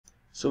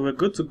So we're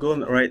good to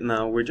go right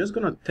now. We're just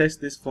going to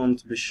test this form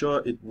to be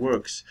sure it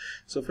works.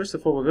 So first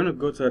of all, we're going to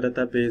go to our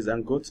database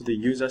and go to the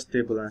users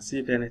table and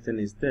see if anything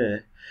is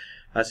there.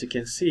 As you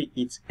can see,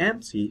 it's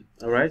empty.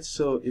 Alright,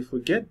 so if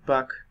we get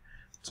back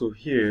to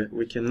here,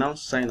 we can now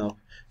sign up.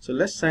 So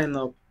let's sign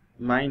up,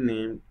 my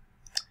name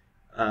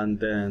and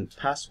then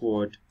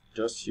password.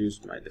 Just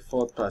use my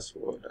default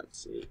password and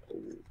say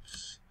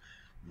oops,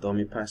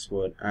 dummy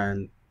password,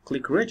 and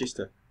click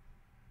register.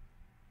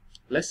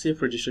 Let's see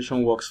if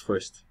registration works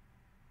first.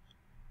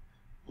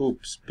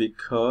 Oops,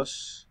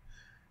 because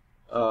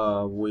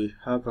we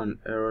have an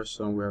error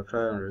somewhere. I'll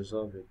try and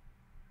resolve it.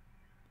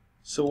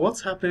 So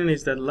what's happening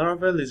is that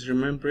Laravel is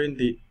remembering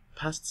the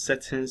past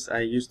settings I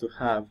used to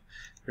have.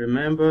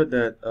 Remember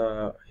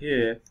that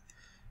here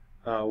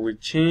we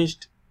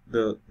changed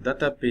the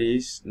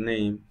database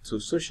name to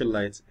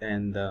socialite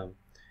and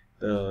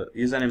the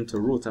username to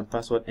root and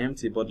password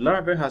empty, but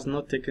Laravel has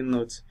not taken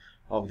note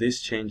of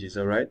these changes.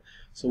 Alright,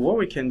 so what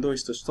we can do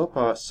is to stop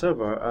our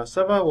server. Our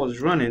server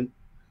was running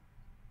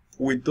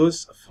with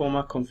those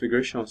former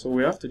configurations, so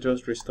we have to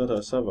just restart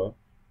our server.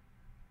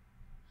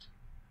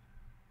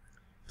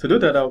 To do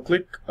that, I'll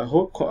click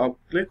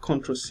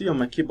Ctrl C on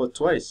my keyboard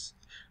twice.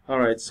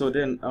 Alright, so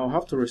then I'll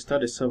have to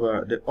restart the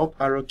server, the up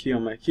arrow key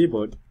on my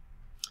keyboard,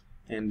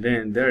 and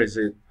then there is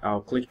it.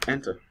 I'll click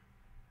enter.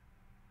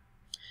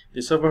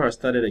 The server has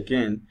started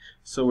again,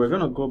 so we're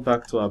going to go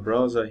back to our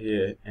browser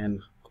here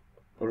and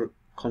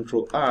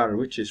Ctrl R,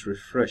 which is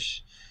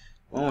refresh.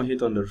 When we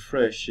hit on the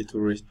refresh, it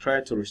will try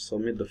to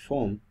resubmit the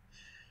form,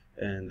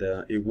 and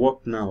it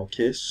worked now.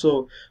 Okay,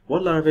 so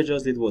what Laravel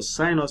just did was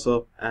sign us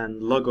up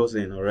and log us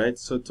in. Alright,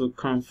 so to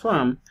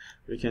confirm,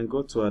 we can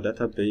go to our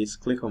database,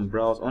 click on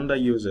browse under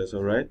users.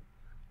 Alright,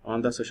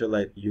 under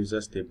socialite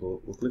users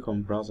table, we'll click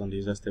on browse on the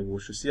users table.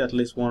 We should see at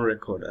least one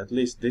record. At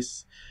least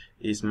this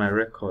is my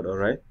record.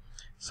 Alright,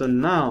 so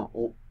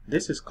now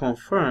this is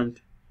confirmed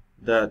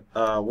that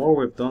what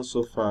we've done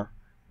so far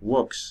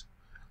works.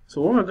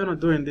 So what we're going to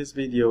do in this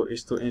video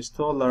is to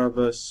install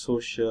Laravel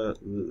social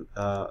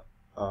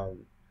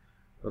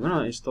we're going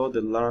to install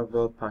the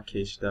Laravel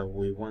package that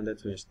we wanted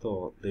to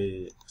install,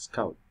 the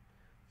Scout.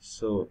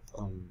 So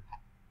I'm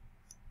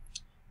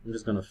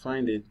just going to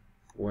find it.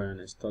 We're in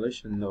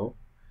installation now.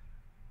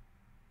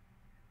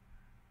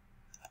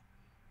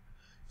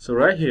 So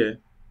right here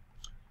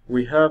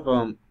we have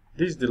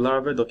this is the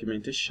Laravel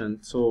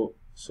documentation. So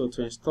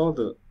to install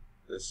the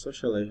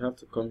socialite, you have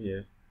to come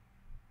here,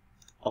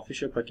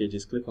 official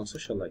packages, click on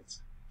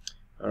socialite.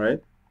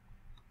 Alright,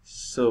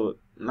 so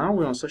now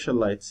we're on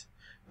socialite.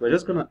 We're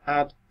just going to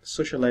add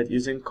socialite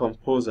using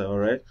composer.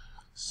 Alright,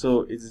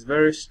 so it's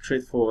very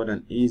straightforward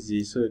and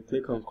easy. So you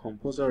click on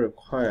composer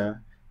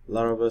require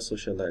Laravel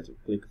socialite, you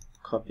click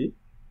copy,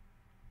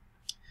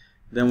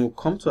 then we'll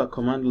come to our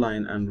command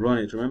line and run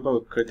it. Remember,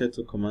 we created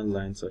two command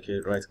lines. Okay,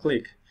 right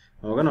click,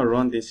 and we're going to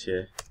run this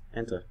here,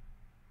 enter.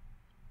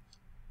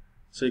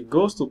 So it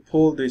goes to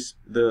pull this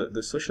the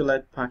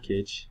socialite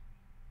package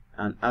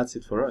and adds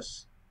it for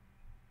us.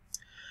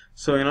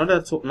 So in order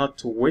to not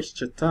to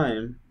waste your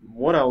time,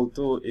 what I'll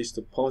do is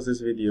to pause this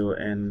video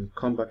and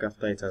come back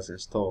after it has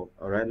installed.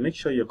 Alright, make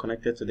sure you're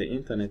connected to the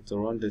internet to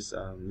run this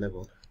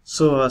level.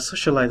 So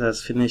socialite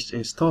has finished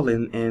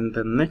installing, and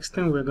the next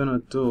thing we're gonna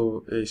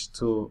do is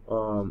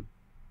to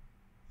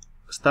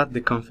start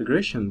the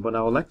configuration. But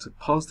I would like to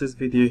pause this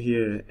video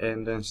here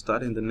and then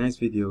start in the next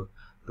video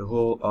the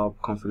whole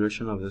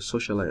configuration of the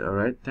socialite.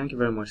 Alright, thank you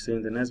very much. See you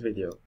in the next video.